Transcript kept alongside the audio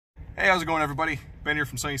Hey, how's it going, everybody? Ben here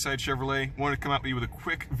from Sunnyside Chevrolet. Wanted to come out with you with a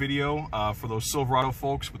quick video for those Silverado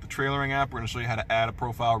folks with the trailering app. We're going to show you how to add a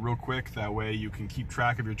profile real quick. That way you can keep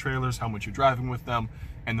track of your trailers, how much you're driving with them,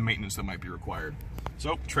 and the maintenance that might be required.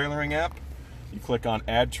 So, trailering app, you click on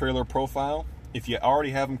Add Trailer Profile. If you already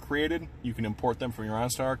have them created, you can import them from your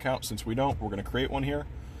OnStar account. Since we don't, we're going to create one here,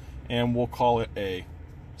 and we'll call it A,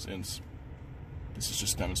 since this is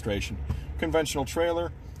just a demonstration. Conventional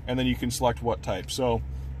trailer, and then you can select what type. So,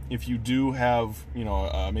 if you do have,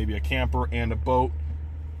 maybe a camper and a boat,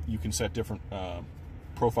 you can set different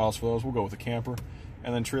profiles for those. We'll go with a camper.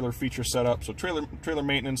 And then trailer feature setup. So trailer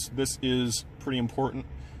maintenance, this is pretty important.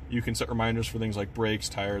 You can set reminders for things like brakes,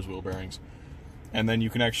 tires, wheel bearings. And then you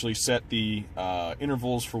can actually set the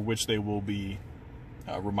intervals for which they will be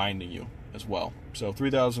reminding you as well. So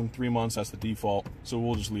 3,000, 3 months, that's the default. So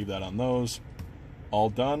we'll just leave that on those. All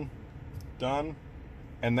done, and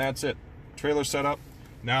that's it. Trailer setup.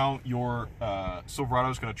 Now your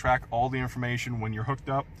Silverado is going to track all the information when you're hooked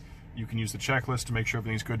up. You can use the checklist to make sure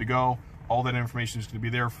everything's good to go. All that information is going to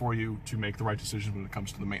be there for you to make the right decision when it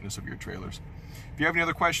comes to the maintenance of your trailers. If you have any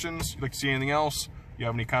other questions, you'd like to see anything else, you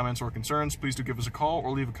have any comments or concerns, please do give us a call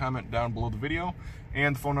or leave a comment down below the video.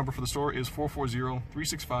 And the phone number for the store is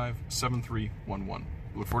 440-365-7311. We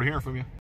look forward to hearing from you.